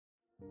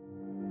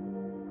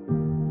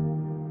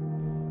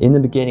In the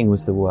beginning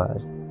was the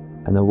Word,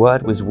 and the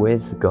Word was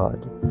with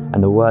God,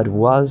 and the Word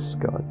was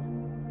God.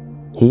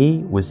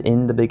 He was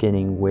in the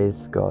beginning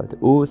with God.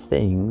 All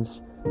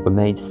things were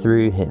made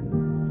through him,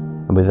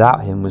 and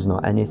without him was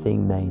not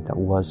anything made that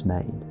was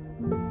made.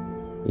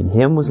 In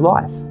him was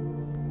life,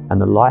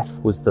 and the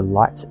life was the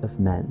light of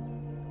men.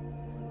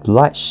 The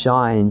light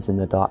shines in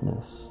the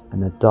darkness,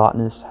 and the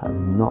darkness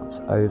has not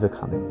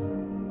overcome it.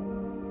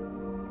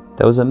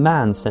 There was a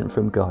man sent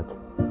from God,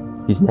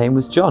 whose name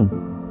was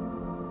John.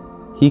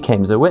 He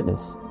came as a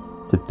witness,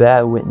 to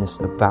bear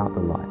witness about the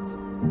light,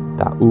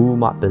 that all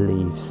might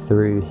believe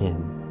through him.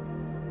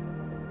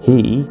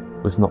 He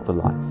was not the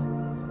light,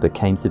 but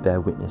came to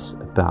bear witness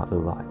about the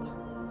light.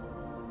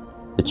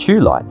 The true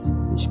light,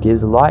 which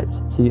gives light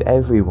to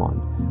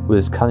everyone,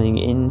 was coming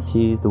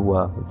into the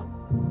world.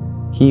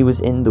 He was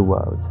in the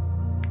world,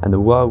 and the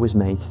world was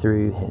made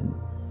through him,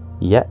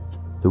 yet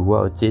the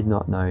world did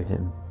not know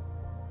him.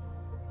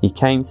 He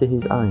came to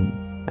his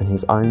own, and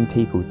his own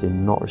people did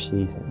not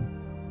receive him.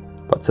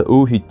 But to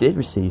all who did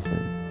receive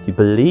him, who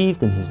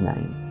believed in his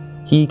name,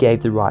 he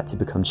gave the right to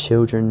become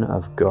children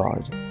of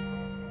God,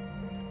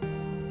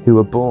 who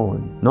were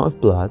born not of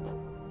blood,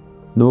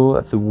 nor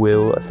of the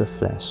will of the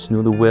flesh,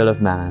 nor the will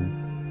of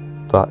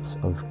man, but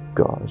of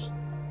God.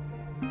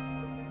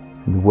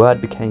 And the Word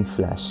became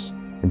flesh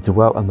and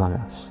dwelt among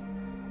us,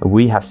 and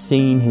we have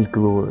seen his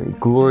glory,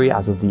 glory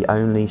as of the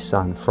only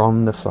Son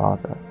from the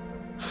Father,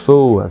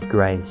 full of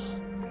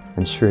grace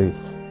and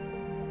truth.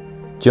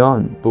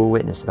 John bore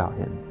witness about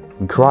him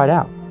and cried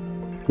out,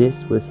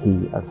 "This was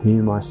he of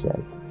whom I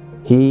said,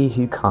 he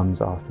who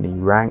comes after me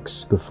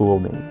ranks before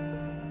me,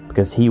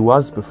 because he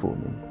was before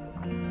me.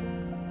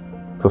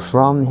 For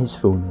from his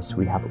fullness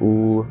we have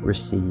all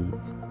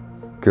received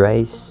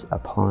grace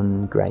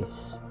upon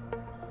grace.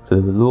 For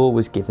the law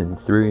was given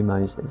through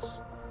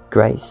Moses,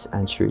 grace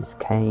and truth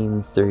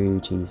came through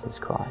Jesus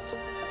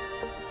Christ.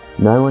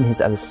 No one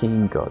has ever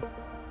seen God,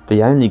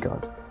 the only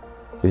God,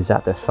 who is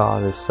at the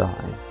Father's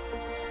side.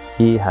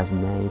 He has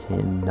made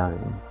him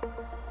known."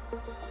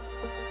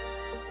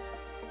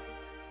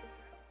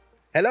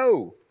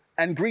 Hello,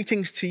 and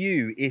greetings to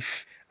you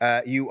if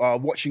you are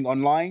watching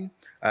online,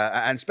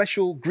 and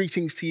special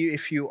greetings to you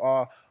if you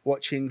are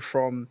watching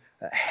from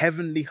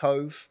Heavenly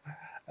Hove,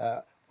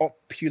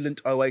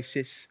 Opulent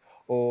Oasis,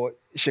 or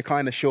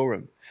Shekinah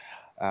Shoreham.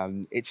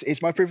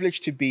 It's my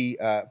privilege to be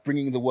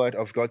bringing the word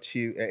of God to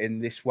you in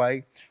this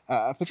way,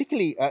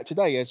 particularly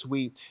today as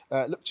we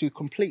look to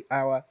complete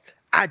our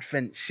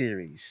Advent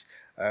series.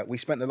 We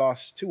spent the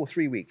last 2 or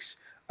 3 weeks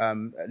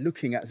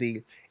looking at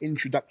the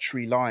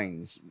introductory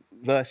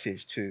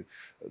verses to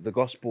the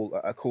Gospel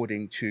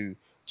according to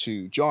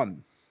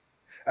John.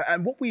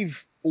 And what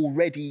we've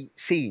already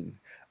seen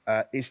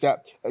is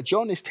that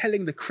John is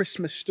telling the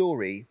Christmas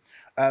story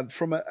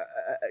from a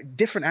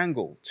different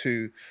angle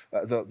to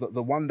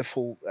the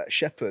wonderful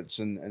shepherds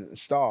and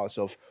stars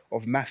of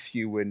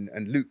Matthew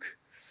and Luke.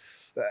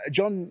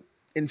 John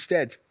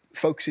instead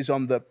focuses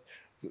on the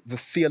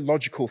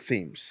theological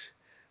themes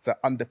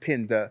that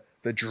underpin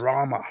the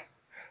drama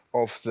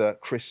of the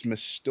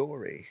Christmas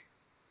story.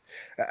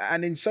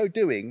 And in so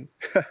doing,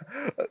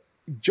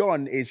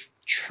 John is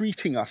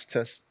treating us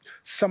to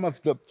some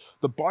of the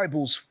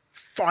Bible's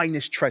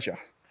finest treasure.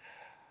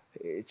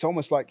 It's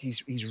almost like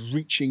he's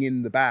reaching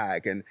in the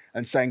bag and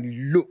saying,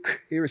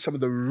 "Look, here are some of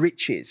the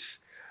riches."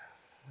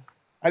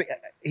 And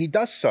he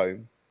does so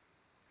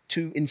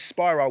to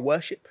inspire our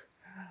worship.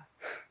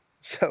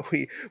 So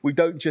we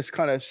don't just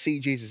kind of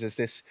see Jesus as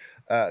this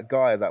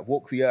guy that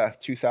walked the earth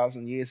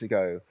 2,000 years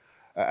ago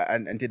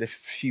and did a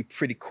few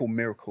pretty cool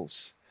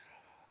miracles.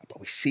 But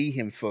we see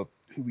him for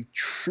who he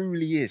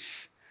truly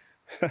is.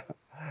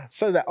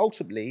 So that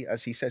ultimately,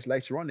 as he says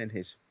later on in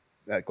his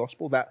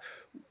gospel, that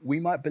we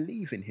might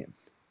believe in him.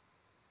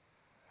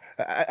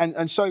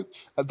 And so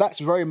that's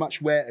very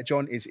much where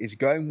John is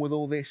going with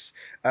all this.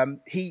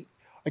 He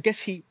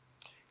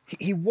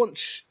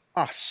wants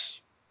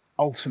us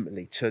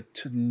ultimately to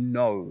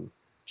know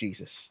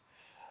Jesus.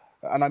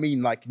 And I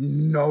mean like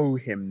know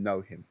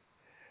him.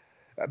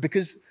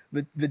 Because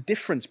the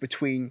difference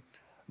between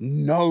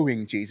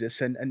knowing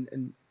Jesus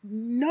and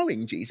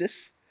knowing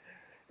Jesus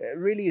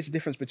really is the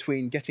difference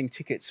between getting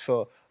tickets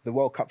for the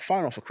World Cup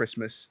final for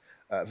Christmas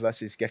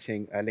versus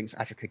getting a Links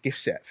Africa gift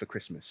set for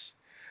Christmas.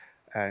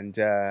 And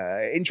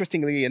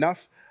interestingly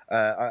enough,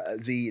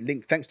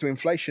 thanks to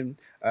inflation,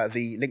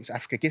 the Links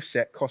Africa gift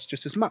set costs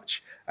just as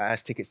much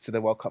as tickets to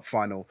the World Cup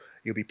final.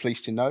 You'll be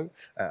pleased to know.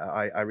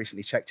 I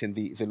recently checked in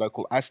the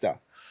local Asda,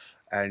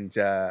 and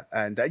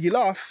you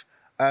laugh.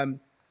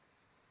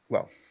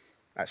 Well,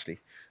 actually,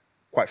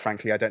 quite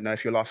frankly, I don't know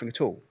if you're laughing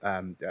at all.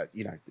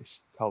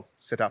 This whole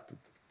setup,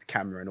 the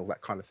camera and all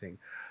that kind of thing.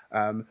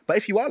 But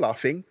if you are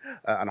laughing,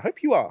 and I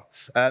hope you are,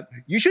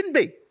 you shouldn't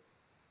be.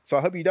 So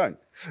I hope you don't.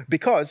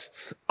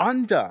 Because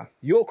under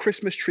your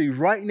Christmas tree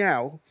right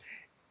now,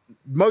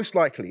 most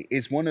likely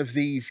is one of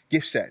these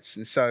gift sets.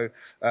 And so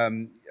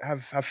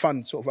have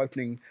fun sort of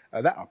opening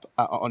that up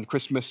on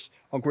Christmas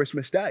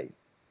Day.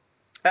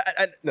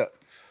 And look,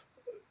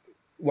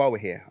 while we're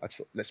here, I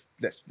thought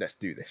let's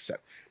do this. So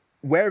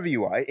wherever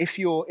you are,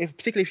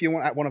 particularly if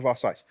you're at one of our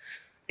sites,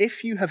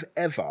 if you have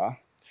ever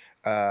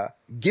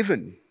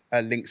given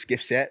a Links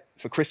gift set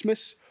for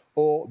Christmas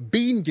or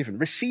been given,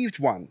 received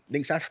one,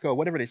 Links Africa or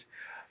whatever it is,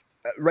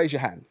 raise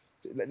your hand.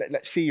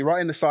 Let's see you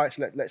right in the sites.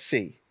 Let's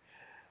see.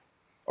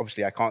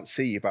 Obviously, I can't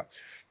see you, but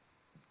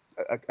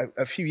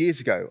a few years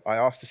ago, I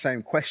asked the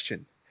same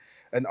question,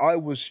 and I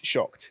was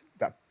shocked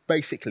that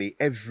basically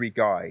every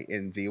guy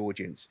in the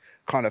audience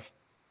kind of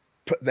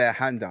put their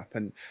hand up.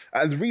 And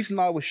the reason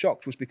I was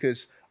shocked was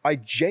because I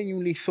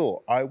genuinely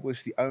thought I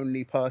was the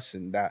only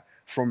person that,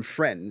 from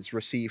friends,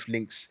 received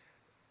Links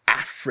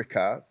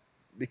Africa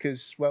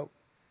because, well,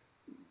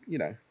 you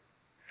know.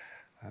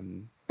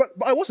 But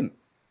I wasn't.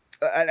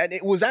 And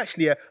it was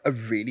actually a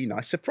really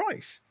nice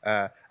surprise.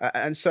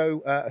 And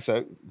so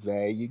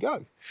there you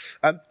go.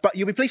 But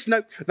you'll be pleased to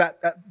know that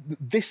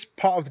this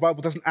part of the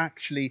Bible doesn't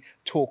actually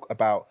talk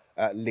about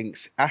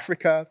Links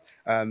Africa.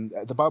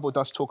 The Bible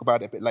does talk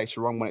about it a bit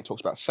later on when it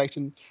talks about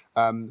Satan,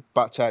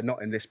 but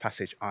not in this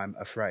passage, I'm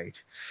afraid.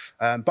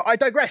 But I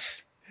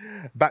digress.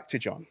 Back to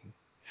John.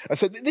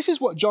 So this is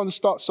what John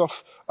starts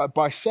off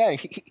by saying.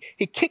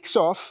 He kicks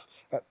off,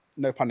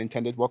 no pun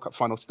intended, World Cup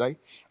final today,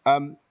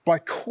 by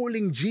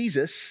calling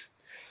Jesus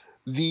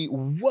the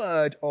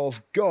Word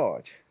of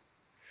God.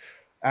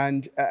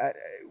 And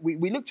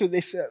we looked at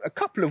this a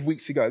couple of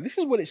weeks ago. This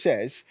is what it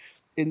says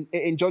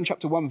in John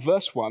chapter 1,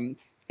 verse 1.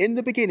 In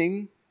the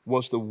beginning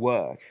was the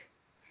Word,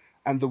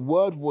 and the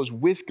Word was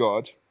with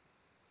God,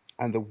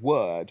 and the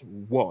Word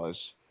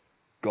was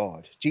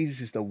God. Jesus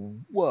is the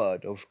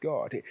Word of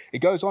God. It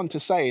goes on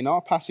to say in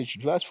our passage,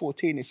 verse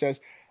 14, it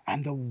says,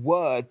 and the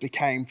Word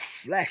became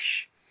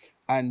flesh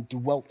and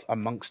dwelt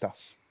amongst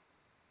us.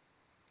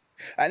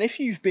 And if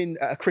you've been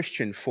a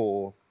Christian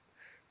for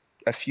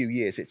a few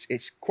years,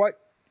 it's quite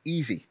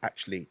easy,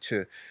 actually,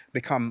 to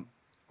become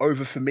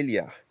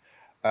over-familiar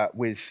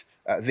with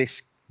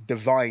this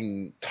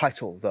divine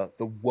title,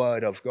 the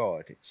Word of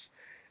God.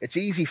 It's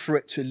easy for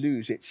it to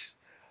lose its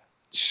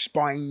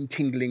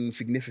spine-tingling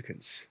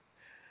significance.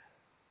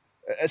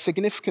 A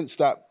significance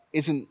that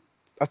isn't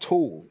at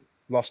all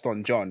lost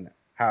on John,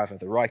 however,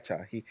 the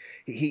writer.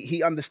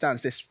 He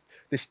understands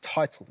this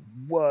title,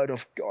 Word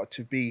of God,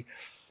 to be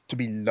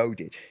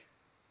loaded.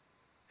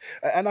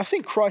 And I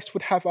think Christ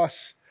would have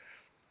us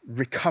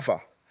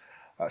recover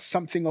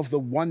something of the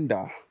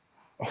wonder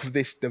of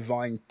this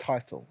divine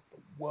title,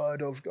 the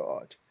Word of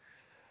God,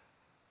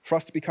 for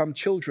us to become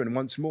children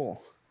once more.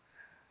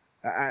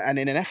 And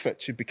in an effort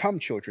to become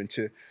children,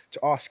 to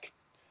ask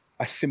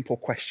a simple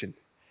question.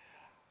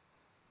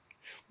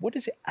 What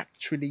does it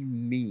actually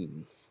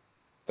mean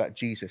that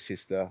Jesus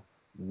is the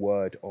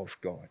Word of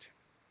God?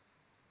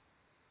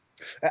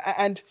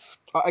 And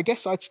I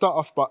guess I'd start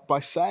off by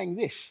saying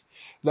this,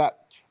 that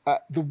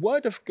the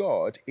Word of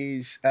God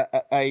is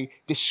a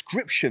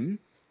description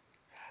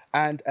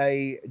and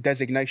a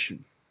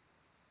designation.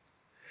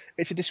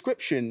 It's a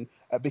description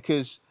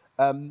because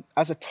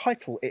as a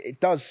title, it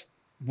does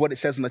what it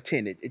says on the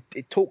tin.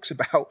 It talks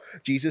about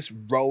Jesus'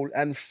 role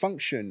and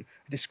function.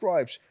 It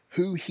describes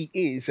who he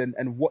is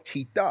and what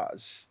he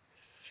does.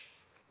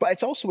 But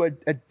it's also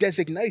a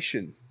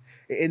designation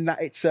in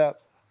that it's a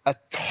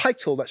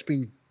title that's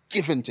been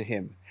given to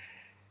him.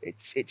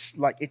 It's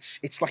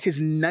like his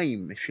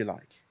name, if you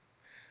like.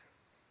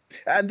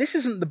 And this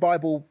isn't the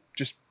Bible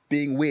just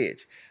being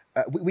weird.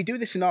 We do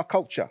this in our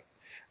culture.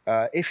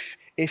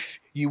 If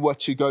you were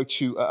to go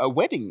to a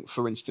wedding,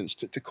 for instance,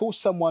 to call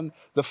someone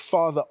the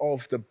father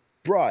of the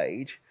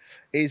bride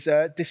is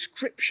a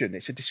description.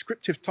 It's a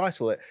descriptive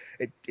title.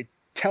 It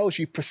tells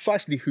you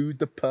precisely who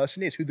the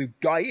person is, who the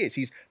guy is.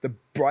 He's the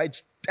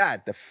bride's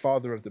dad, the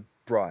father of the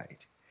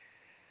bride.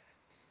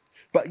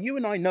 But you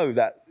and I know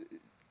that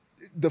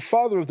the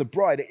father of the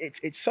bride,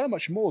 it's so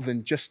much more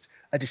than just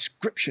a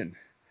description,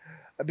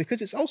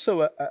 because it's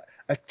also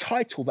a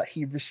title that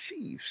he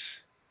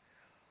receives.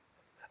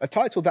 A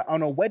title that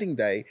on a wedding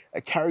day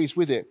carries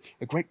with it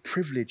a great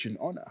privilege and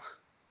honor.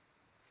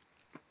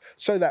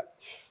 So that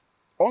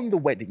on the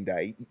wedding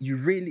day, you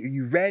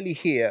rarely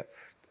hear,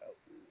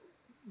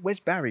 where's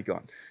Barry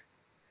gone?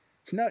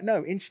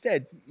 No,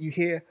 instead you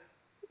hear,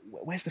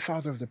 where's the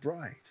father of the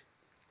bride?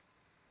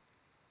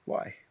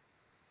 Why?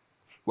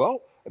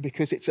 Well,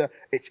 because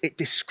it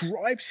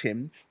describes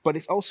him, but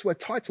it's also a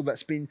title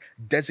that's been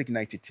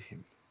designated to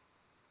him.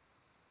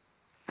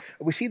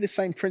 We see the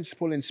same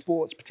principle in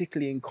sports,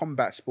 particularly in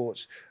combat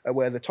sports,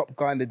 where the top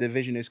guy in the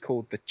division is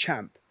called the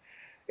champ.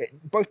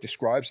 It both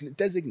describes and it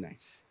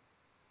designates.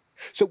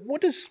 So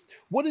what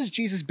does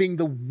Jesus being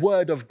the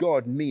Word of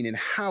God mean in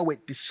how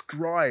it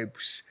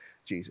describes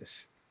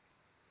Jesus?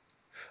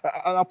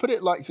 And I'll put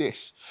it like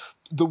this.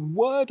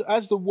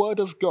 As the Word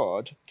of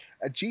God,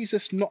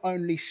 Jesus not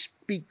only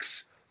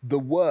speaks the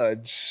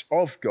words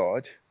of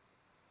God,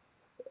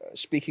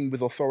 speaking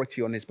with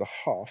authority on his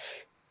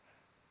behalf,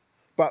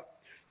 but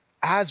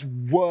as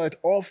Word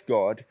of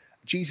God,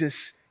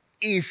 Jesus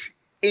is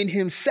in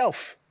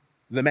himself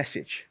the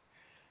message.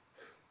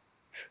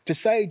 To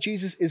say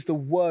Jesus is the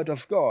Word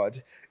of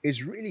God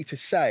is really to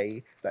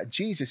say that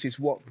Jesus is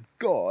what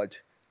God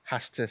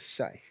has to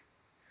say.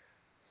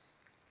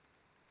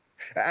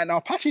 And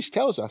our passage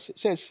tells us, it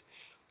says,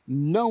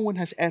 no one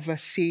has ever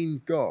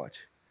seen God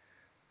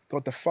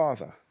the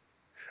Father,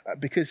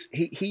 because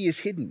he is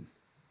hidden.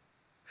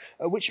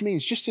 Which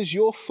means just as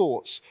your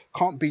thoughts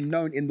can't be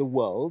known in the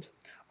world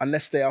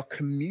unless they are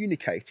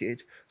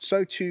communicated,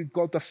 so too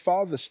God the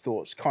Father's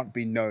thoughts can't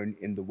be known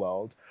in the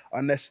world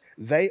unless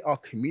they are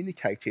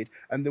communicated.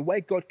 And the way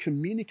God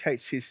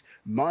communicates his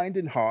mind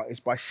and heart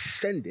is by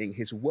sending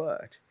his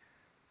word,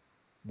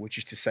 which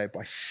is to say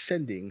by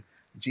sending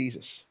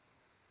Jesus.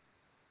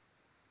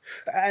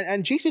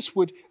 And Jesus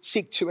would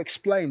seek to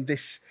explain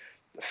this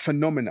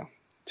phenomena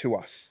to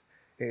us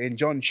in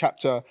John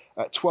chapter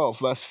 12,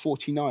 verse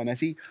 49, as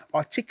he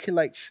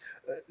articulates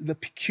the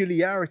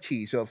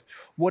peculiarities of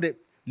what it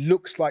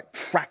looks like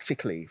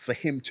practically for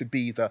him to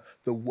be the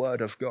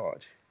Word of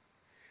God.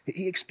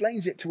 He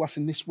explains it to us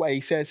in this way.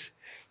 He says,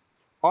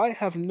 I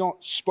have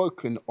not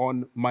spoken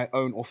on my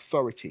own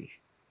authority,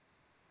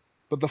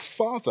 but the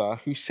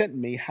Father who sent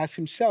me has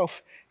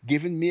himself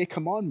given me a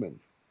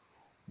commandment,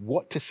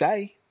 what to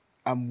say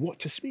and what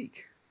to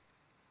speak.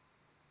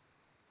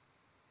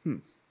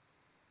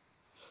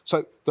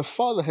 So the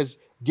Father has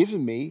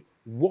given me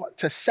what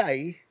to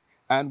say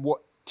and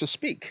what to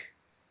speak,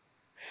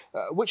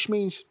 which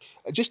means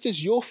just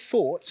as your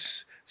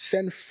thoughts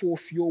send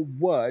forth your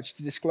words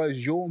to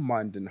disclose your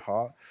mind and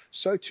heart,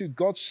 so too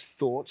God's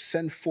thoughts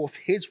send forth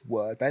his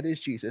word, that is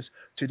Jesus,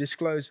 to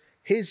disclose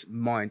his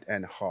mind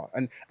and heart.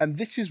 And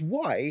this is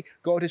why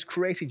God has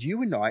created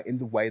you and I in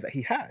the way that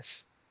he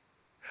has.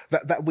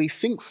 That we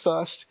think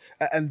first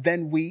and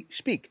then we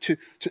speak, to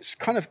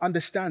kind of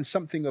understand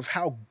something of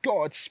how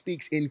God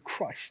speaks in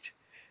Christ.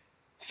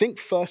 Think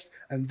first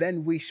and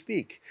then we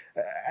speak.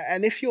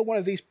 And if you're one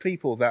of these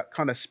people that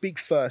kind of speak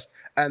first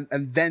and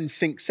then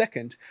think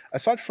second,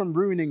 aside from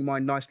ruining my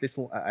nice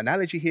little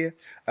analogy here,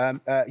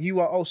 you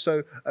are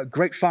also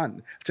great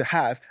fun to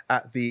have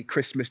at the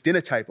Christmas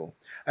dinner table.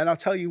 And I'll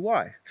tell you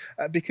why.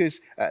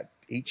 Because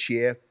each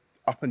year,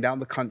 up and down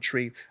the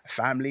country,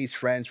 families,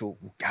 friends will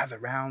gather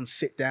around,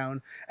 sit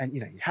down, and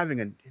you're having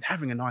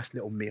a nice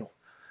little meal.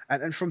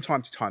 And from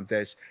time to time,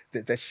 there's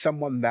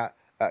someone that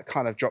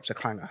kind of drops a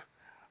clanger.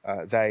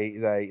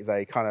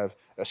 They kind of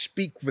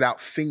speak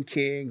without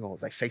thinking, or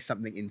they say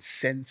something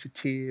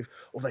insensitive,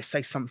 or they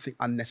say something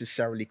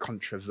unnecessarily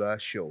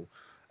controversial.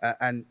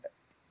 And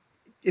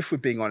if we're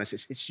being honest,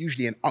 it's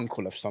usually an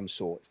uncle of some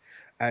sort.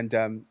 And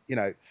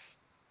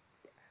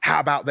how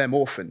about them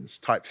orphans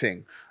type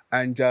thing.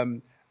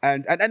 And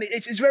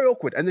it's very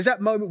awkward. And there's that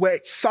moment where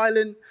it's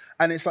silent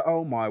and it's like,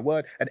 oh my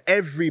word. And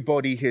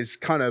everybody has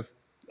kind of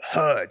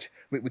heard.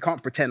 We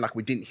can't pretend like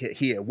we didn't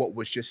hear what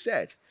was just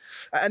said.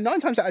 And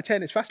 9 times out of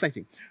 10, it's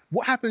fascinating.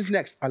 What happens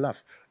next, I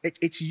love.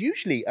 It's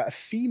usually a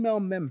female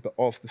member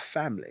of the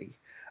family.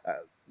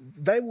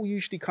 They will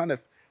usually kind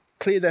of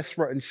clear their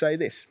throat and say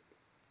this.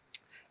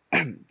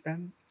 Do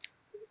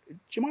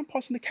you mind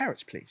passing the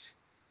carrots, please?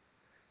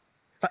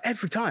 Like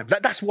every time.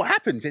 That's what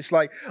happens. It's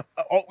like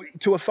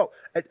to a fault,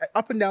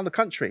 up and down the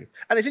country.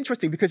 And it's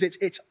interesting because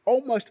it's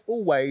almost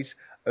always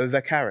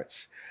the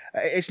carrots.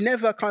 It's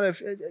never kind of,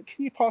 can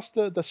you pass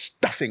the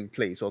stuffing,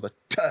 please, or the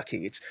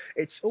turkey?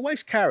 It's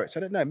always carrots.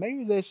 I don't know.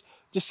 Maybe there's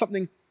just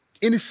something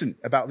innocent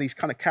about these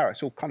kind of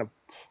carrots, all kind of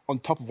on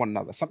top of one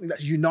another, something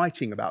that's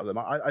uniting about them.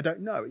 I don't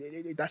know.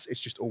 It's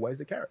just always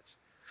the carrots.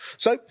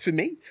 So for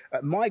me,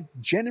 my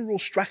general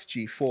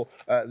strategy for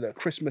the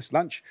Christmas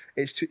lunch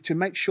is to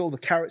make sure the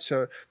carrots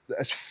are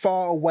as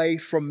far away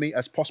from me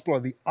as possible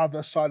on the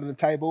other side of the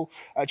table,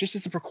 just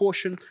as a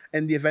precaution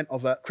in the event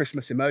of a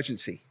Christmas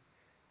emergency.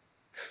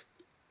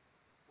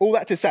 All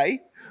that to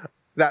say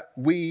that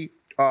we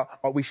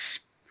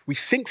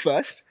think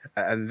first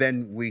and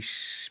then we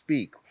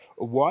speak.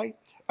 Why?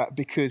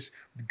 Because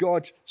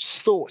God's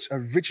thoughts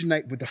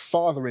originate with the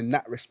Father in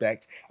that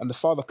respect, and the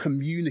Father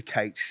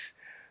communicates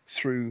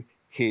through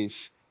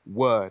his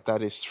word,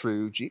 that is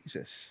through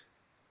Jesus.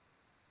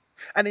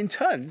 And in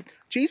turn,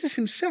 Jesus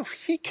himself,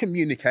 he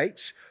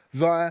communicates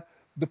via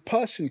the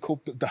person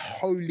called the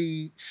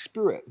Holy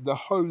Spirit, the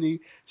Holy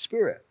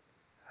Spirit.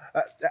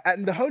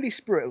 And the Holy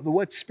Spirit, the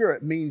word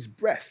spirit means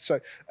breath.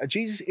 So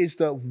Jesus is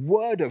the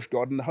word of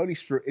God and the Holy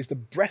Spirit is the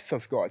breath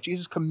of God.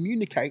 Jesus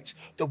communicates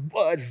the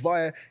word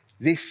via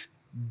this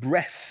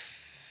breath.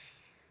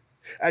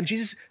 And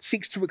Jesus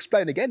seeks to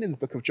explain again in the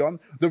book of John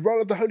the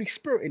role of the Holy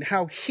Spirit in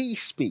how he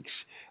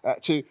speaks,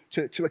 to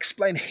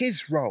explain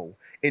his role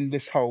in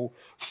this whole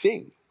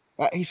thing.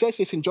 He says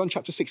this in John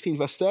chapter 16,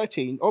 verse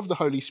 13 of the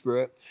Holy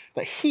Spirit,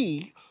 that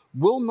he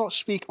will not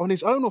speak on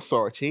his own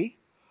authority,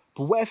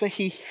 but whatever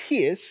he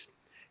hears,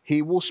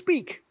 he will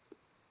speak.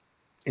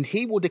 And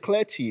he will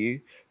declare to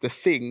you the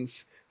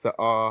things that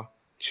are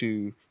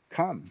to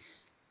come.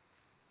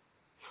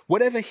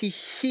 Whatever he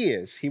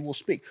hears, he will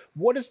speak.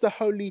 What does the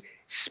Holy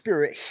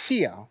Spirit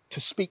hear to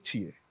speak to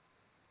you?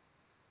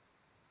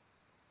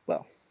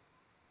 Well,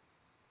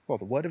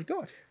 the word of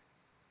God.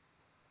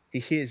 He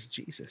hears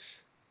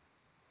Jesus.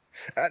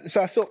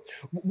 So I thought,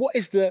 what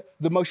is the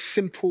most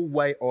simple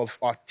way of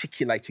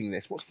articulating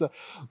this?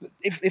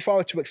 If I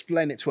were to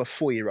explain it to a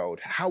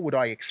 4-year-old, how would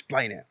I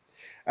explain it?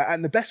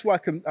 And the best way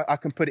I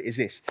can put it is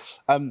this.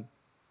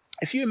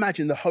 If you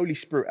imagine the Holy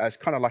Spirit as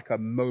kind of like a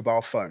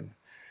mobile phone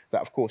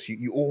that, of course,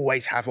 you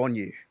always have on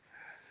you,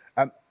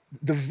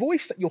 the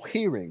voice that you're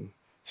hearing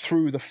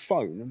through the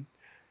phone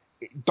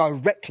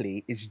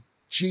directly is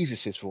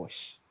Jesus's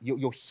voice.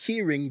 You're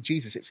hearing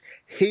Jesus. It's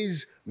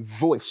his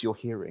voice you're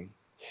hearing.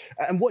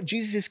 And what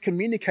Jesus is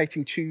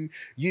communicating to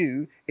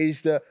you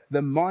is the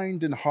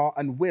mind and heart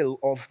and will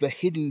of the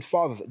hidden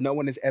Father that no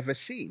one has ever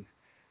seen.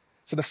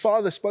 So the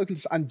Father has spoken to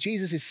us, and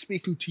Jesus is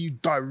speaking to you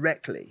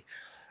directly.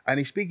 And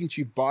he's speaking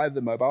to you by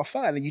the mobile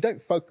phone. And you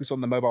don't focus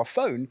on the mobile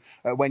phone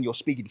when you're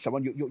speaking to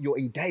someone. You're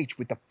engaged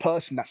with the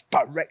person that's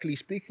directly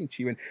speaking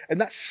to you. And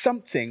that's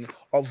something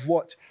of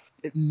what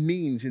it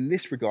means in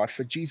this regard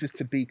for Jesus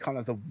to be kind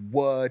of the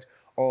Word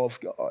of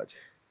God.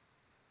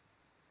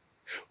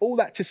 All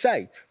that to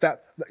say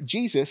that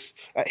Jesus,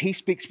 he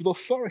speaks with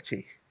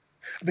authority.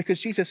 Because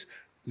Jesus,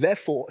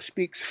 therefore,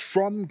 speaks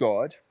from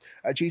God.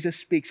 Jesus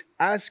speaks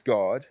as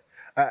God.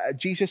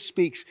 Jesus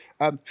speaks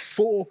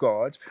for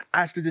God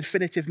as the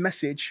definitive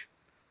message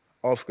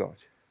of God.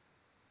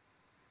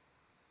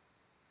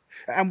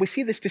 And we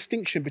see this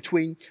distinction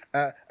between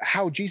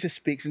how Jesus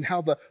speaks and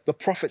how the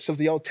prophets of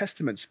the Old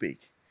Testament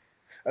speak.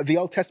 The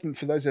Old Testament,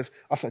 for those of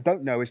us that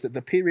don't know, is that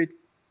the period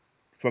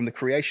from the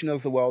creation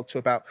of the world to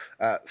about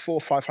 400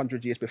 or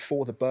 500 years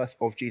before the birth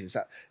of Jesus,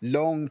 that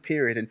long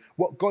period. And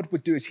what God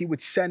would do is he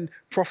would send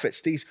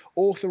prophets, these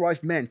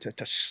authorized men to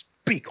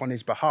speak on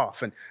his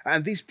behalf.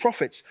 And these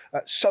prophets,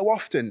 so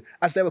often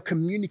as they were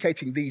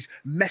communicating these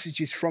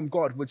messages from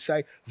God, would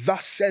say,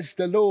 "Thus says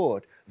the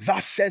Lord,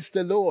 thus says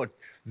the Lord,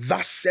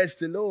 thus says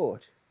the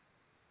Lord."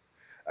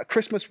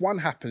 Christmas 1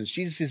 happens.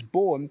 Jesus is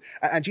born,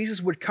 and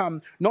Jesus would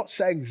come not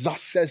saying,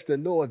 "Thus says the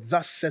Lord,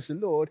 thus says the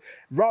Lord."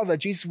 Rather,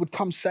 Jesus would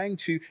come saying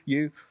to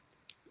you,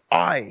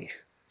 "I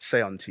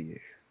say unto you.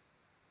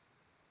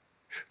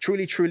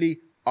 Truly, truly,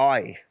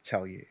 I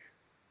tell you."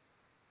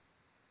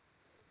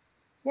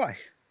 Why?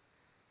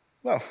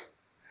 Well,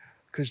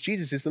 because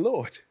Jesus is the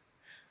Lord.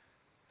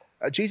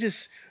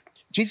 Jesus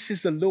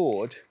is the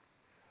Lord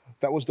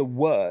that was the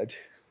word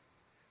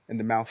in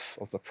the mouth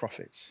of the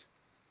prophets.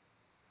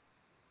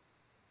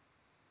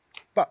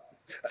 But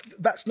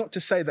that's not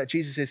to say that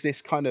Jesus is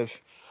this kind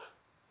of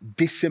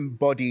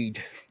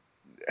disembodied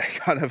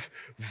kind of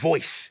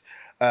voice.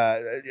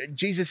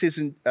 Jesus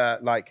isn't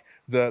like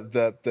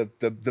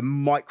the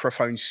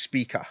microphone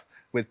speaker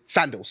with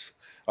sandals.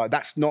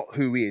 That's not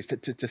who he is. To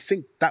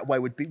think that way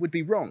would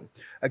be wrong.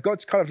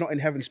 God's kind of not in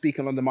heaven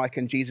speaking on the mic,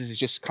 and Jesus is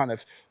just kind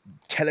of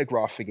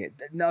telegraphing it.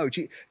 No,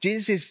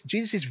 Jesus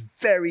is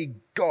very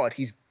God.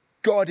 He's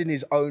God in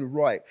his own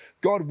right.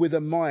 God with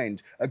a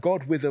mind, a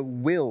God with a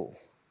will.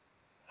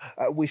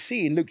 We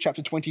see in Luke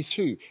chapter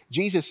 22,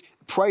 Jesus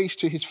prays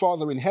to his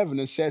Father in heaven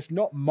and says,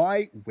 "Not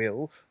my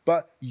will,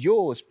 but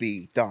yours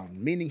be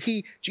done." Meaning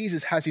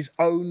Jesus has his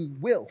own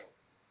will.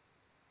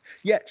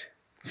 Yet,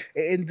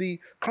 in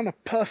the kind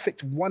of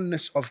perfect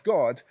oneness of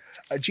God,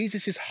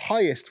 Jesus'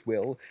 highest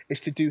will is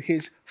to do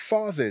his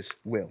Father's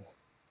will.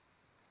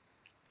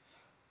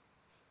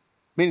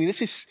 Meaning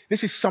this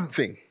is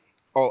something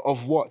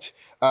of what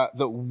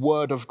the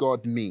Word of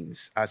God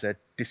means as a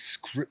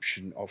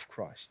description of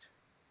Christ.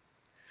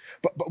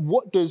 But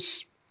what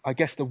does, I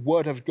guess, the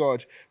Word of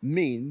God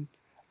mean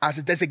as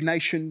a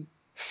designation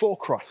for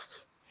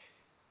Christ?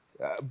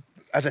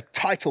 As a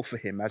title for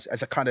him, as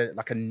a kind of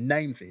like a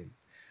name for him?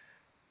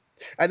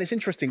 And it's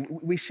interesting,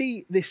 we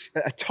see this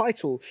a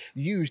title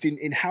used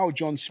in how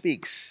John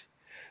speaks.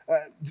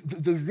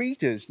 The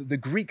readers, the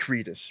Greek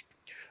readers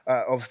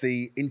of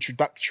the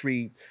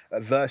introductory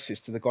verses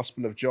to the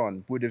Gospel of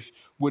John would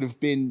have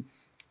been,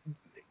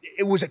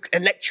 it would have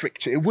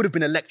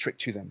been electric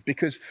to them,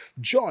 because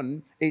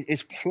John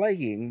is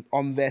playing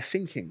on their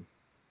thinking.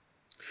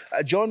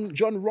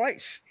 John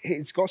writes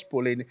his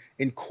Gospel in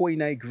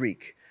Koine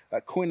Greek.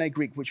 Koine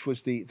Greek, which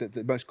was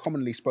the most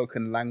commonly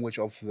spoken language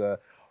of the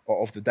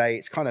day.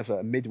 It's kind of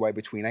a midway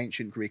between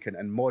ancient Greek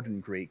and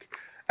modern Greek.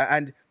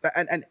 And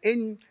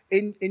in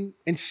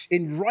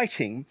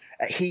writing,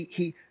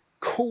 he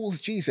calls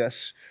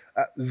Jesus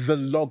the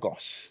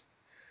Logos.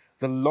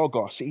 The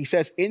Logos. He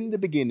says, "In the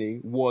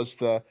beginning was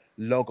the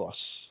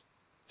Logos."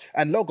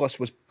 And Logos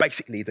was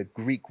basically the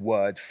Greek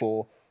word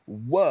for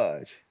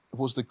word. It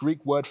was the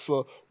Greek word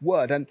for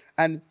word.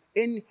 And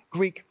in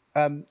Greek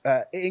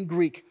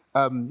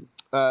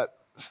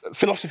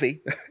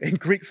philosophy, in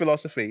Greek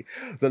philosophy,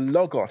 the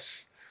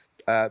Logos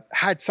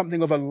had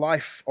something of a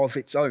life of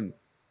its own,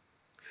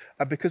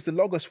 because the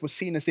Logos was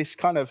seen as this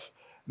kind of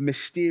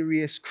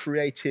mysterious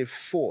creative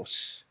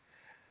force,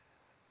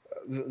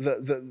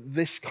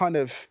 this kind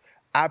of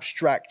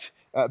abstract,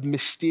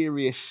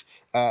 mysterious,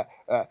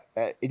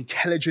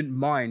 intelligent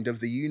mind of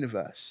the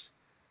universe,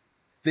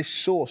 this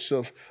source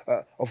of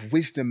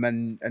wisdom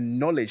and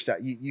knowledge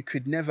that you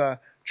could never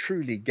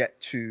truly get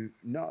to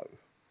know.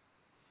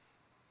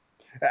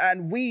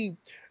 And we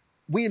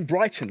in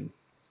Brighton,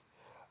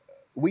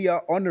 we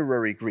are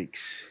honorary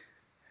Greeks.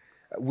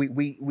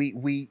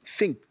 We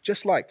think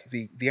just like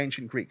the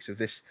ancient Greeks of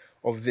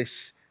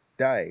this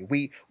today.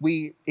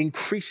 We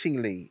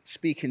increasingly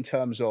speak in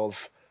terms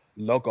of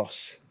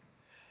logos,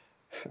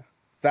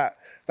 that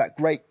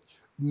great,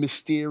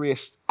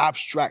 mysterious,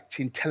 abstract,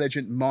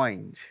 intelligent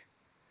mind,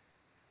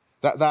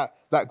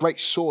 that great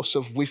source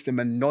of wisdom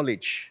and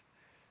knowledge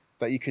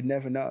that you could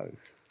never know.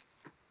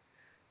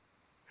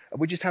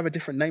 We just have a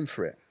different name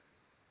for it.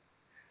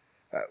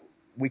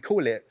 We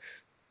call it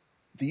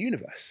the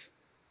universe.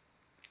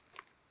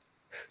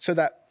 So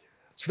that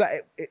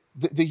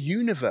the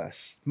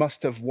universe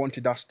must have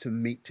wanted us to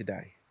meet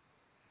today.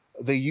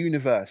 The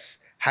universe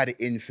had it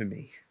in for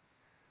me.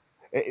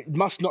 It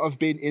must not have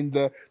been in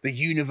the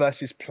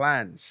universe's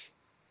plans.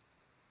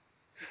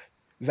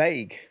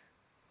 Vague,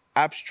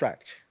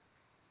 abstract,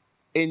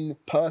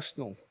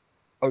 impersonal,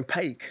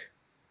 opaque.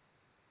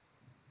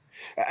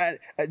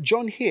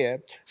 John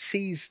here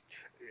sees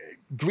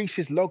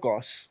Greece's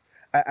logos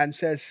and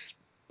says,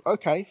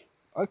 okay.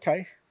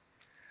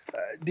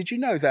 Did you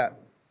know that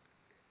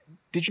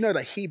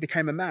he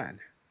became a man?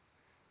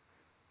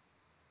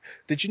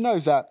 Did you know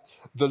that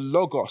the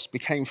logos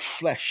became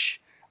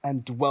flesh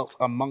and dwelt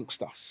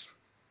amongst us?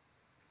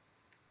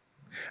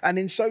 And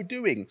in so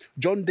doing,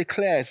 John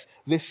declares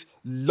this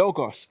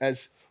logos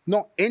as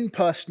not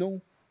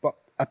impersonal, but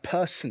a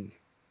person.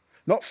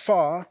 Not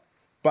far,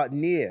 but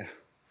near.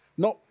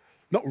 Not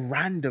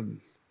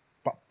random,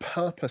 but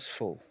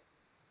purposeful.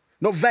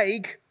 Not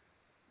vague,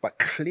 but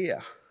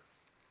clear.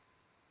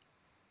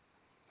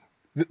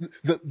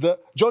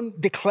 John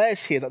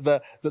declares here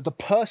that the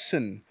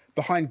person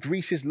behind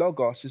Greece's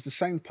logos is the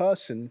same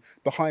person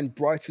behind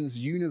Brighton's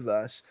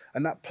universe,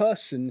 and that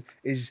person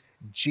is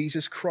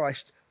Jesus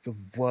Christ, the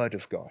Word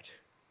of God.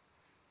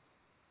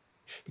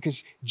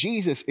 Because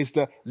Jesus is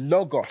the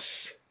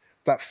logos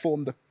that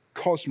formed the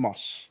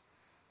cosmos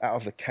out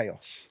of the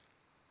chaos.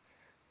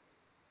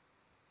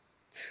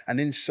 And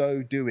in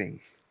so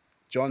doing,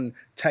 John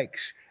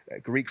takes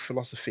Greek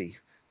philosophy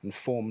and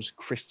forms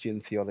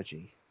Christian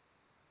theology,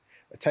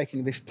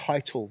 taking this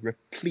title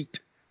replete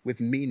with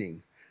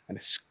meaning and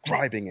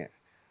ascribing it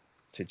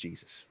to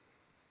Jesus.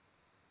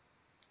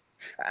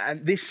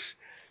 And this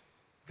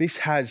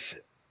has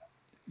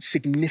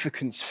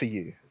significance for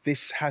you.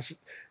 This has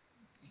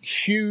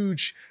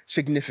huge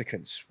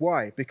significance.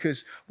 Why?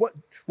 Because what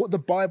the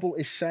Bible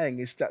is saying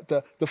is that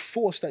the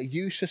force that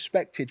you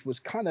suspected was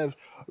kind of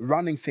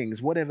running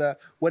things, whatever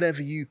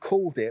you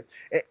called it,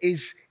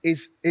 is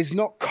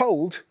not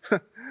cold,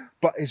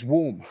 but is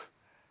warm.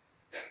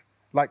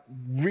 Like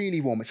really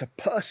warm. It's a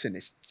person.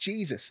 It's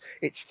Jesus.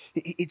 It's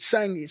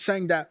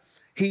saying that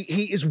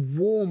he is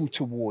warm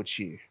towards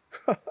you.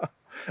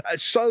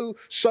 So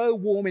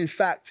warm, in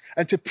fact,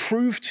 and to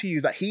prove to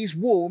you that he's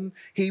warm,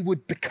 he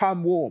would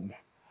become warm.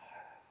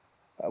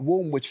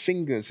 Warm with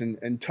fingers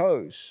and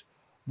toes.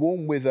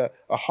 Warm with a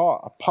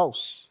heart, a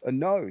pulse, a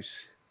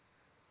nose.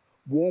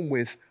 Warm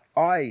with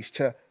eyes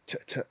to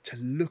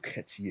look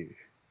at you.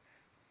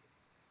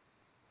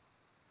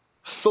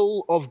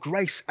 Full of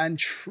grace and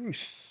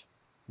truth.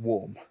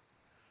 Warm.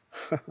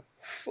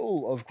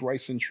 Full of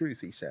grace and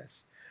truth, he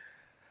says.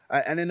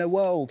 And in a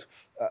world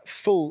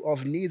full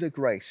of neither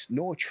grace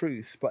nor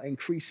truth, but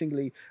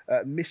increasingly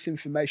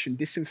misinformation,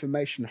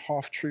 disinformation,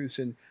 half-truths,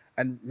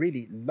 and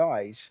really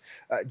lies,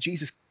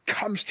 Jesus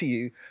comes to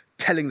you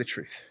telling the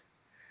truth.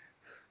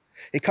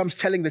 He comes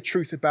telling the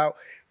truth about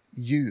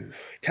you,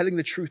 telling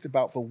the truth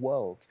about the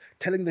world,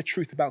 telling the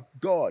truth about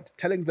God,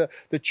 telling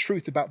the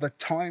truth about the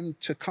time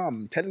to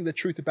come, telling the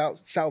truth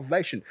about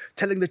salvation,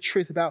 telling the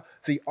truth about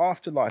the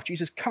afterlife.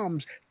 Jesus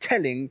comes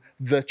telling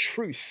the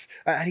truth.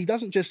 And he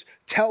doesn't just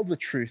tell the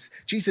truth.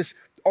 Jesus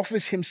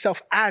offers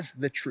himself as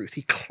the truth.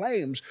 He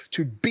claims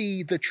to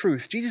be the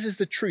truth. Jesus is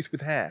the truth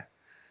with hair.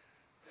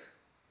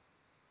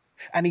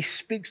 And he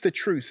speaks the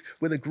truth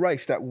with a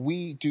grace that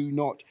we do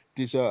not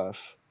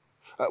deserve.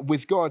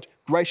 With God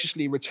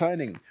graciously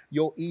returning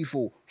your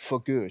evil for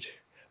good,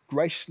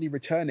 graciously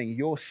returning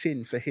your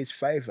sin for his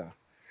favor,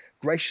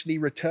 graciously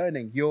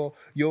returning your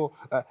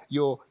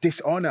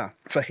dishonor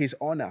for his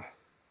honor,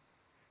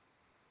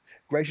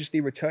 graciously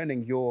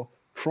returning your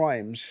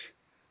crimes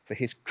for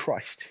his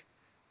Christ.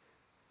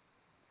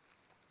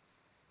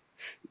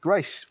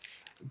 Grace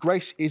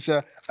is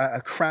a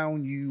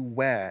crown you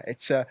wear.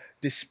 It's a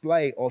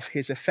display of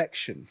his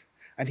affection,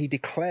 and he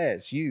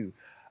declares you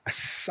a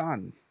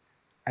son,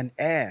 an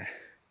heir.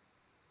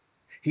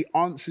 He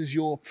answers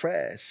your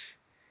prayers.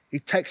 He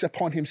takes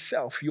upon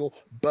himself your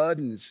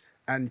burdens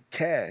and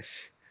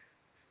cares.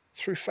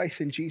 Through faith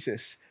in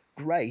Jesus,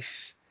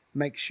 grace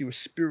makes you a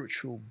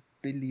spiritual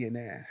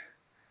billionaire.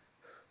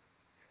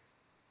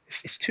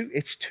 It's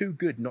too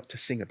good not to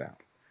sing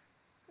about.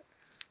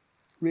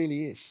 It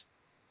really is.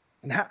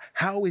 And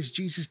how is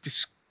Jesus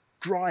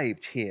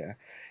described here?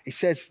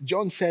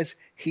 John says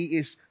he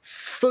is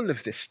full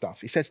of this stuff.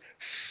 He says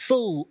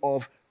full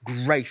of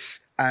grace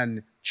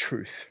and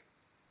truth.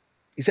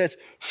 He says,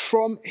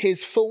 from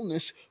his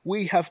fullness,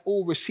 we have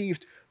all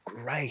received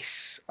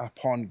grace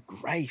upon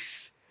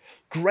grace.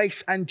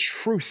 Grace and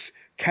truth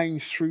came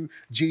through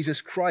Jesus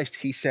Christ,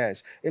 he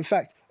says. In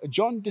fact,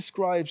 John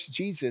describes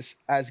Jesus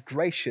as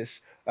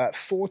gracious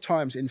 4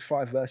 times in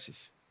 5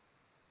 verses.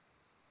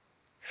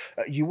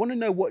 You want to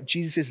know what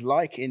Jesus is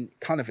like in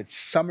kind of a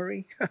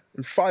summary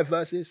in 5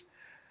 verses?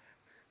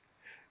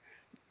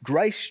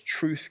 Grace,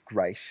 truth,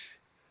 grace.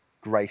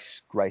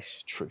 Grace,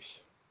 grace,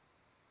 truth.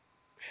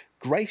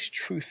 Grace,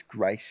 truth,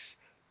 grace.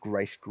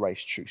 Grace,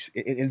 grace, truth.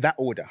 In that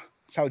order.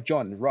 That's how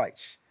John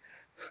writes.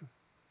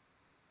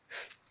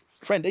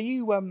 Friend, are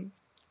you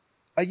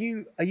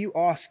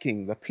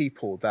asking the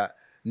people that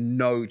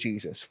know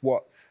Jesus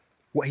what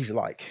he's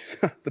like?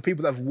 The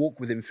people that have walked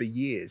with him for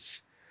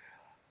years.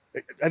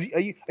 Are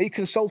you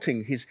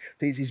consulting his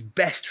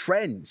best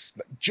friends?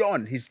 Like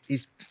John,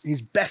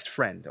 his best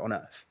friend on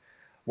earth,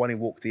 when he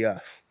walked the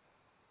earth.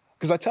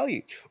 Because I tell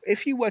you,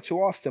 if you were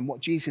to ask them what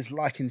Jesus is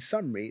like in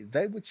summary,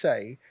 they would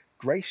say,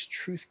 grace,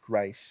 truth,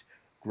 grace,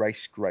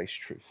 grace, grace,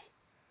 truth.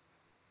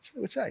 That's what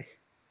they would say.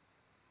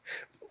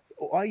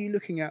 Or are you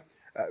looking at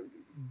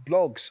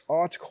blogs,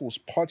 articles,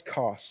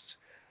 podcasts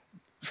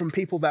from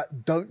people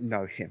that don't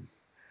know him,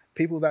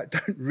 people that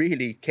don't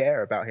really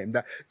care about him,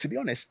 that, to be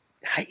honest,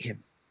 hate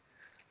him?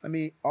 Let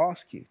me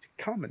ask you to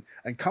come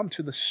and come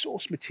to the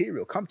source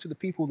material, come to the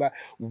people that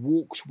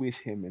walked with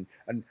him,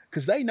 and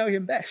because they know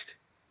him best.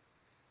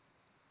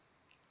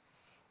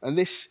 And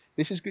this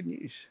is good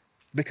news,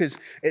 because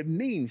it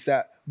means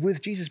that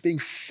with Jesus being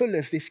full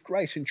of this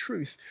grace and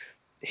truth,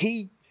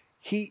 he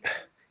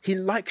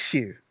likes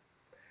you.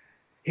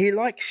 He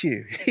likes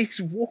you.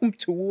 He's warm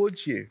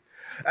towards you.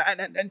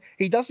 And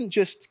he didn't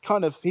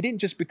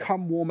just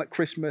become warm at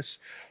Christmas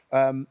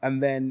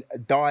and then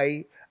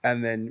die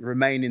and then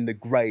remain in the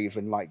grave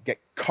and like get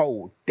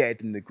cold,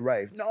 dead in the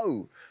grave.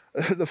 No,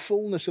 the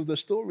fullness of the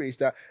story is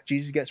that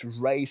Jesus gets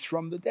raised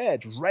from the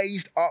dead,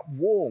 raised up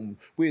warm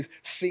with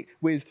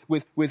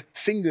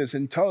fingers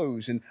and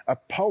toes and a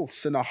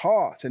pulse and a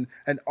heart and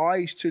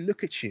eyes to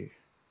look at you.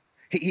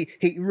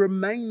 He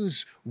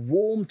remains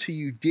warm to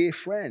you, dear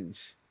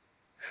friends.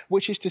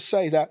 Which is to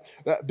say that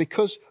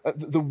because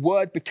the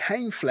Word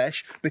became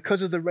flesh,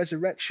 because of the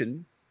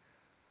resurrection,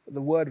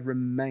 the Word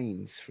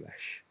remains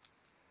flesh.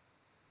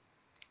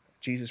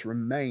 Jesus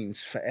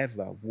remains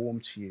forever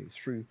warm to you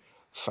through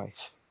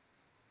faith.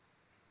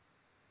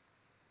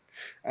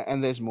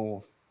 And there's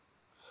more.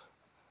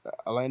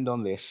 I'll end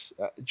on this.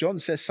 John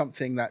says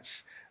something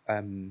that's,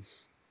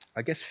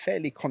 I guess,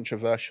 fairly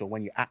controversial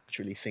when you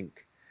actually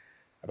think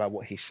about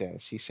what he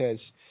says. He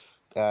says,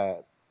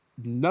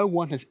 no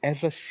one has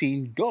ever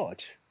seen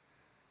God,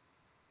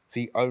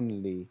 the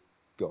only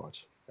God.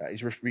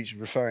 He's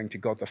referring to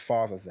God the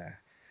Father there.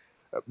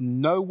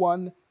 No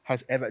one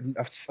has ever,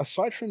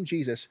 aside from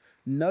Jesus,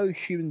 no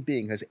human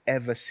being has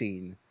ever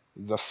seen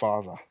the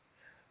Father.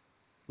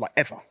 Like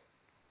ever.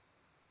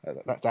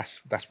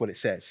 That's what it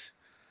says.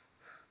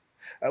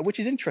 Which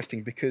is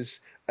interesting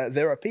because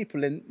there are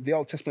people in the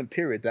Old Testament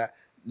period that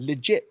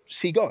legit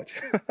see God.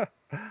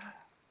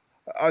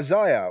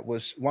 Isaiah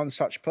was one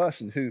such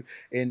person who,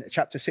 in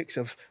chapter 6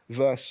 of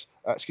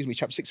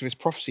his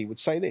prophecy, would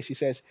say this. He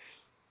says,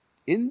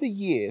 "In the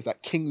year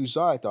that King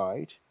Uzziah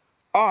died,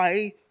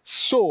 I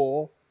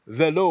saw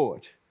the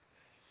Lord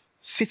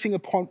sitting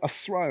upon a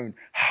throne,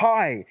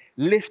 high,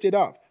 lifted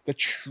up. The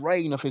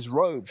train of his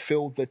robe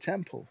filled the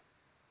temple."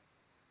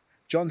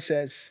 John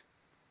says,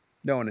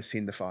 no one has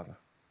seen the Father.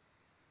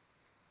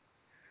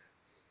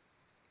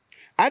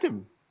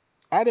 Adam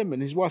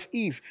and his wife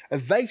Eve,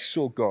 they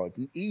saw God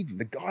in Eden,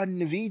 the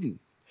Garden of Eden.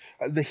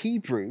 The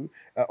Hebrew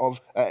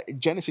of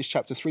Genesis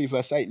chapter 3,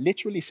 verse 8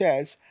 literally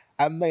says,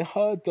 "And they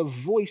heard the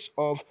voice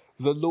of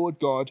the Lord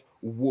God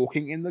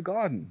walking in the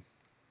garden."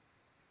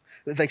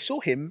 They saw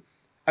him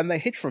and they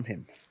hid from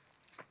him.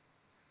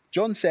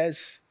 John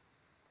says,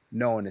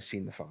 no one has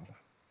seen the Father.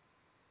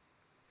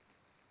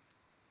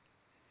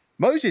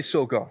 Moses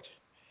saw God.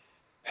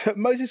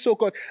 Moses saw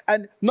God,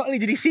 and not only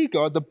did he see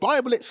God, the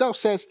Bible itself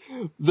says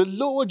the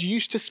Lord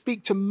used to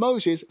speak to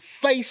Moses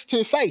face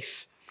to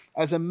face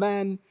as a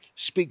man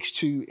speaks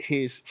to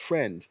his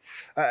friend.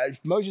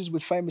 Moses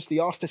would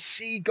famously ask to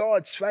see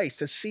God's face,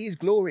 to see his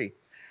glory,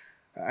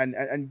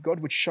 and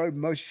God would show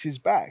Moses his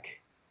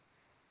back.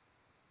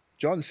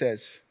 John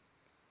says,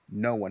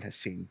 no one has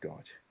seen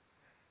God.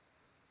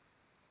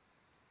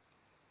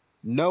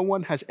 No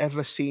one has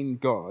ever seen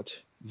God,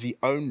 the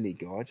only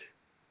God,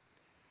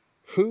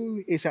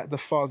 who is at the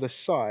Father's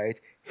side.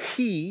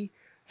 He,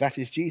 that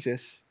is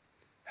Jesus,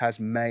 has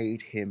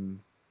made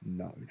him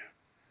known.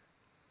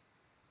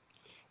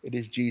 It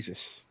is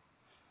Jesus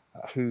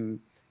who,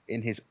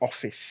 in his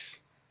office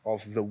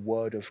of the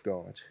Word of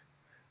God,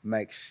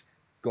 makes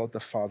God the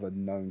Father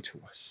known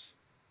to us.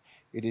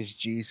 It is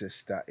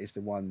Jesus that is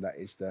the one that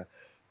is the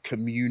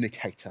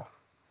communicator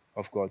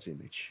of God's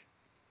image.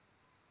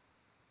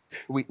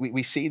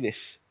 We see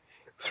this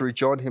through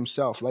John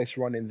himself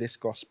later on in this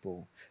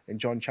gospel. In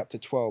John chapter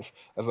 12,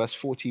 verse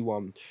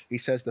 41, he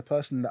says the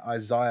person that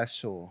Isaiah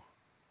saw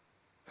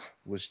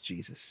was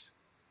Jesus.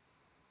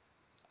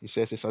 He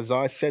says this,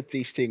 Isaiah said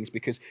these things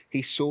because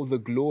he saw the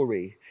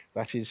glory,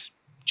 that is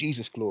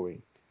Jesus'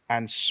 glory,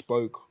 and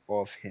spoke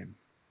of him.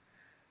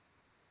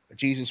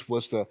 Jesus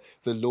was the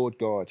Lord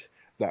God,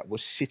 that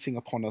was sitting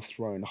upon a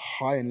throne,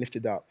 high and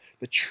lifted up,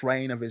 the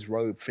train of his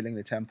robe filling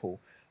the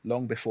temple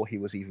long before he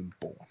was even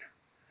born.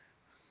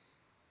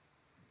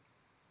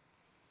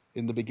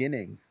 In the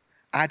beginning,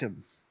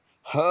 Adam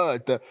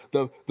heard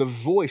the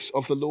voice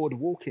of the Lord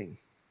walking.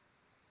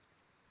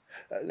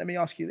 Let me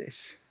ask you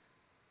this.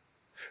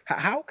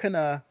 How can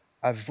a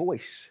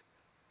voice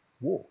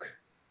walk?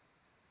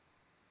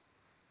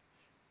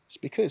 It's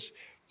because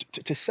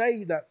to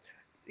say that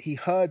he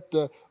heard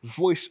the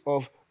voice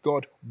of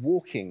God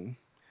walking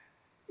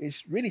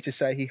is really to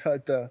say he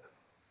heard the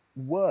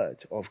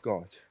word of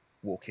God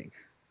walking.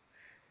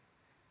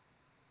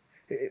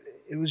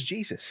 It was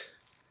Jesus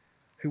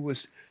who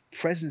was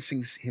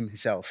presencing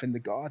himself in the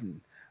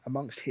garden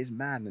amongst his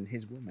man and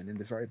his woman in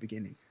the very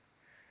beginning.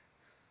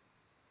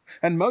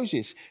 And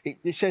Moses,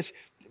 it says,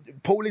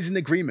 Paul is in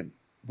agreement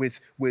with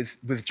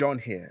John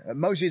here.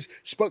 Moses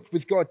spoke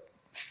with God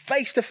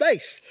face to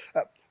face.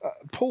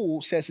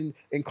 Paul says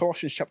in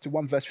Colossians chapter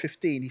 1, verse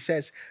 15, he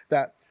says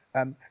that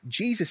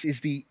Jesus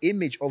is the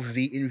image of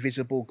the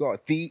invisible God,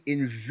 the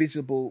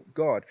invisible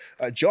God.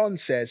 John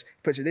says,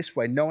 puts it this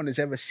way, no one has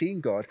ever seen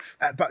God,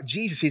 but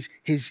Jesus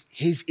is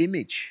his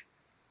image,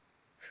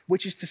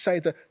 which is to say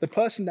that the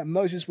person that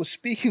Moses was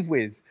speaking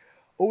with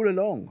all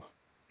along,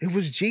 it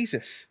was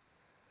Jesus.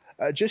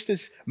 Just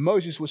as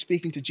Moses was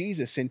speaking to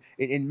Jesus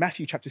in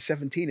Matthew chapter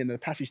 17 in the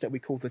passage that we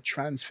call the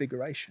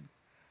Transfiguration.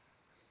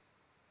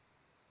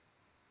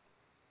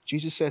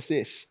 Jesus says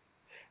this,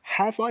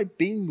 have I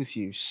been with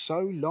you so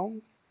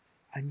long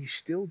and you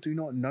still do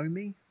not know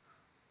me?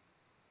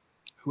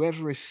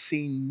 Whoever has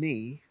seen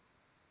me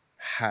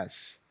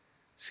has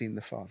seen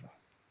the Father.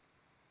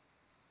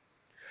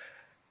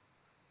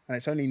 And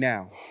it's only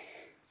now,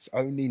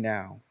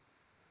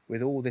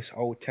 with all this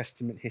Old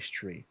Testament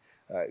history,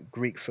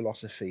 Greek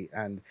philosophy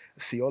and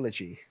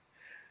theology,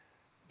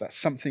 that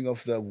something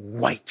of the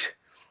weight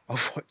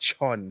of what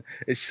John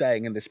is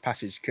saying in this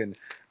passage can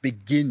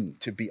begin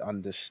to be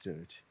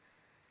understood.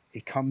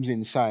 He comes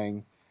in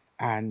saying,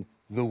 and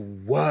the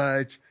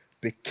Word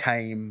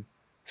became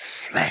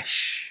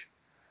flesh.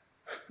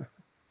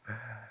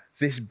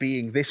 This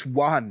being, this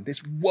one,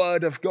 this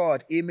Word of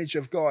God, image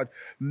of God,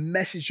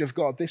 message of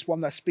God, this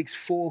one that speaks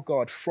for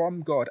God,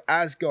 from God,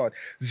 as God,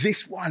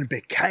 this one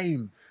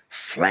became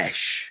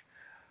flesh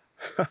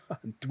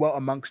and dwelt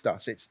amongst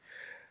us.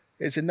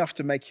 It's enough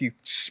to make you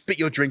spit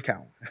your drink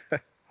out.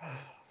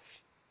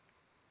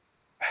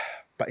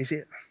 But is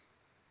it?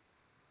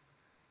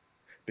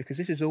 Because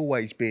this has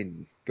always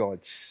been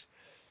God's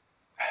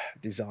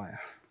desire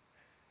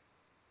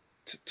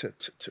to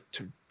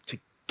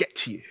get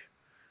to you,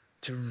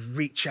 to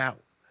reach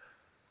out,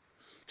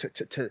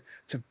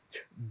 to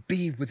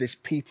be with his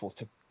people,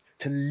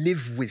 to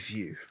live with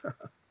you.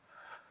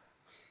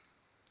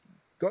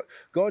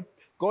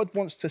 God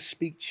wants to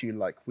speak to you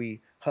like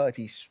we heard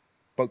he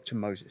spoke to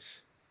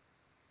Moses.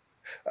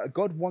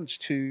 God wants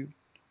to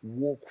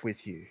walk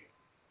with you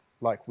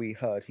like we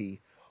heard he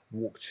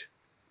walked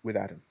with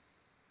Adam.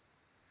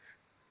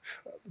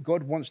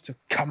 God wants to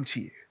come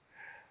to you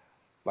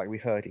like we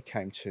heard he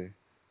came to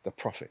the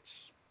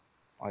prophets,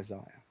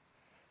 Isaiah.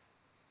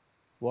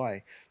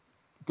 Why?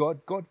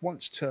 God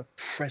wants to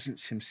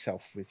presence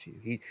himself with you.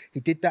 He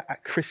did that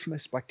at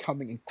Christmas by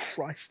coming in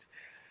Christ,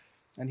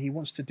 and he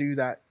wants to do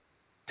that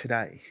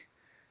today,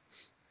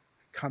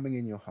 coming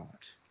in your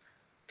heart,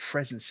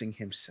 presencing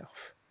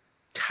himself,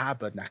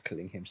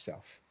 tabernacling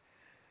himself,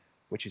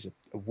 which is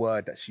a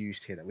word that's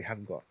used here that we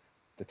haven't got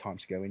the time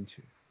to go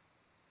into.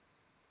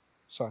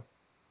 So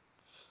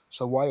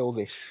why all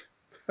this?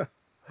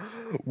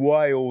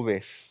 Why all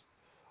this?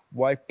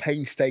 Why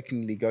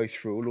painstakingly go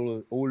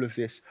through all of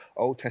this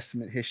Old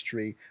Testament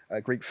history,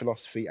 Greek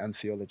philosophy and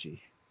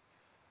theology?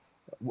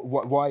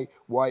 Why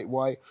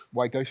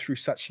go through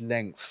such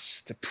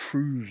lengths to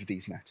prove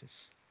these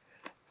matters?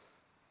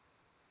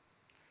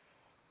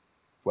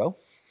 Well,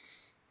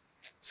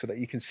 so that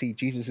you can see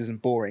Jesus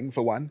isn't boring,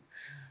 for one,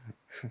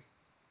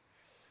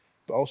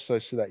 but also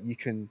so that you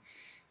can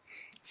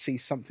see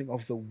something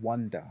of the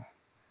wonder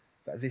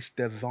that this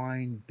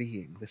divine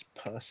being, this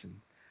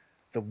person,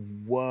 the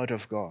Word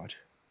of God,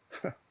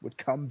 would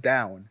come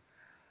down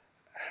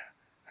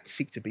and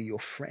seek to be your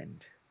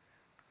friend.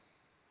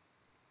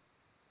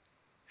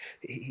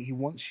 He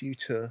wants you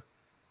to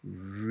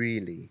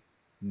really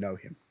know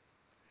him,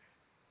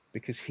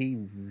 because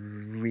he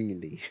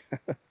really,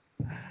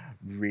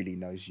 really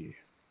knows you.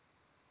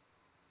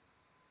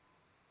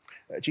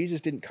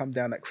 Jesus didn't come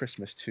down at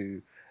Christmas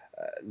to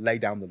lay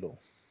down the law.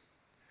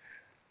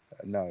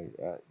 No,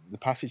 the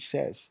passage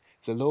says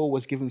the law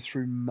was given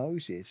through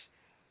Moses.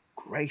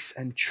 Grace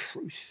and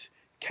truth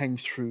came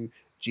through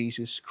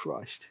Jesus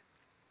Christ.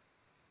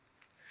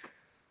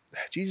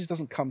 Jesus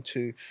doesn't come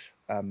to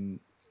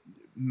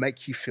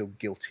make you feel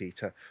guilty,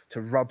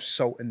 to rub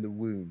salt in the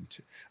wound.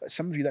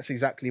 Some of you, that's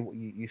exactly what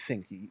you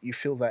think. You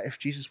feel that if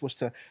Jesus was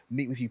to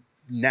meet with you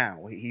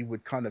now, he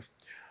would kind of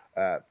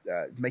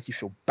make you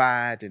feel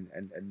bad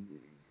and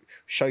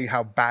show you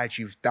how bad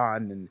you've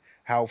done and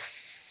how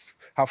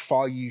how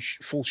far you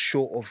fall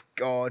short of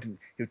God, and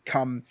he would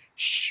come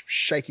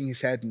shaking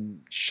his head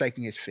and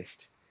shaking his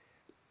fist.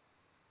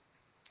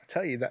 I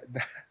tell you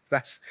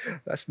that's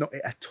not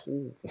it at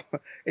all.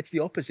 It's the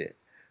opposite.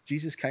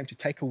 Jesus came to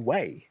take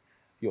away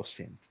your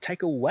sin, to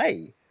take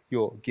away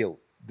your guilt,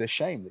 the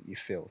shame that you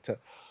feel,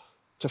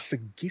 to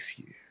forgive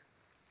you.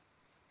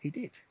 He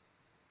did.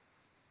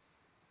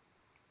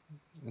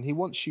 And he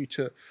wants you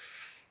to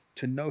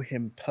know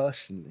him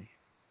personally,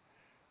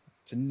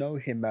 to know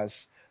him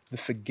as the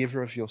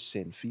forgiver of your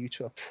sin, for you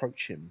to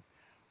approach him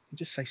and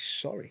just say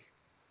sorry.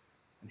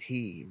 And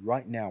he,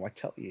 right now, I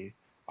tell you,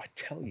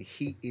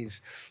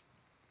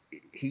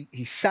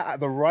 he sat at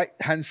the right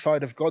hand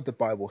side of God, the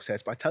Bible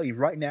says. But I tell you,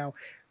 right now,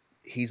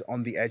 he's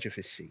on the edge of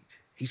his seat.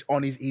 He's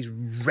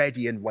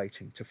ready and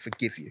waiting to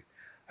forgive you.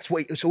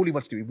 That's all he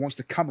wants to do. He wants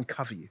to come and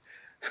cover you.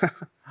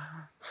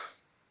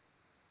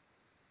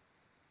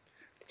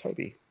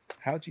 Toby,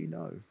 how do you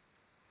know?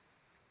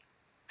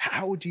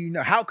 How do you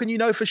know? How can you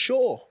know for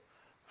sure?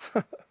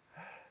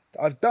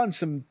 I've done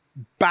some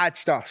bad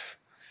stuff.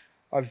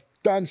 I've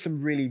done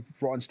some really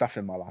rotten stuff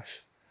in my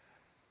life.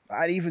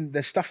 And even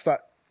there's stuff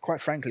that,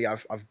 quite frankly,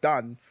 I've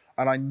done,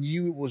 and I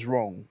knew it was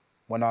wrong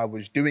when I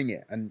was doing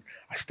it, and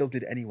I still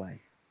did it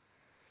anyway.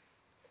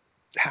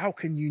 How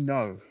can you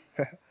know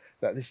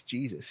that this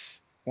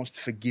Jesus wants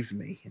to forgive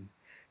me, and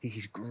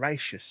he's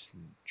gracious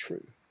and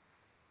true?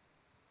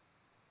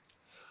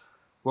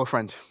 Well,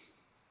 friend,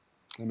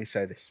 let me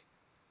say this.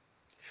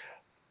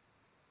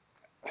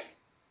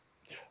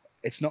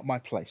 It's not my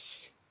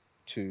place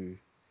to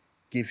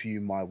give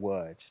you my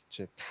word,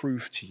 to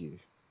prove to you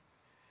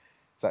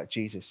that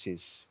Jesus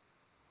is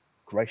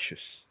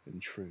gracious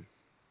and true.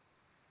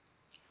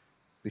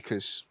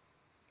 Because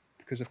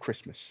of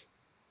Christmas,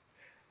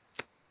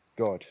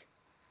 God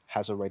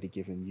has already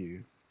given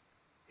you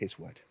his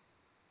word.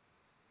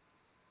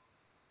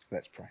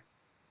 Let's pray.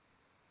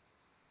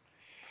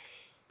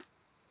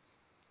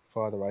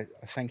 Father, I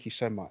thank you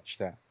so much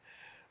that,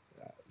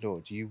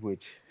 Lord, you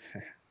would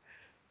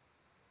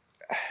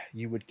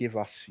give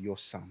us your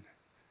Son,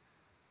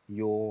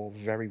 your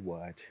very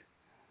word.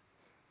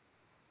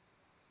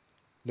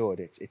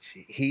 Lord,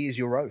 he is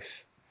your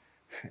oath.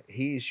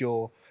 He is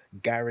your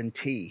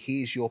guarantee.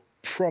 He is your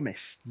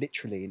promise,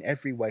 literally, in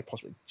every way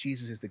possible.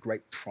 Jesus is the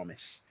great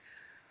promise,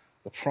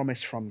 the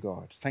promise from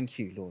God. Thank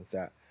you, Lord,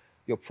 that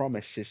your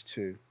promise is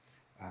to,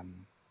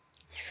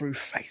 through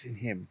faith in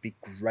him, be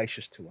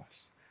gracious to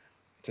us,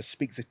 to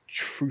speak the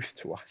truth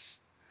to us.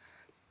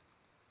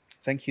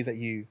 Thank you that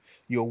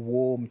you're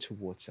warm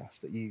towards us,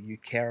 that you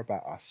care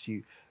about us,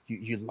 you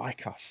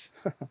like us.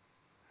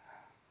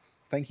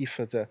 Thank you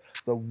for the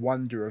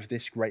wonder of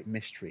this great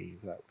mystery.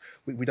 That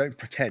we don't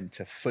pretend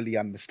to fully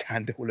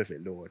understand all of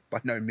it, Lord,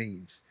 by no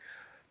means.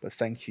 But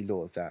thank you,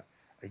 Lord, that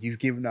you've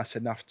given us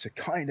enough to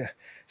kind of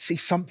see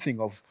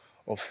something of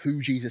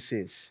who Jesus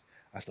is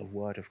as the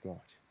Word of God.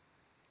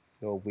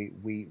 Lord,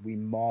 we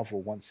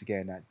marvel once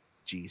again at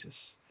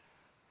Jesus.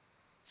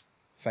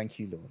 Thank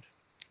you, Lord.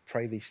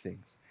 Pray these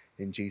things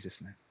in Jesus'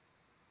 name.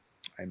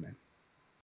 Amen.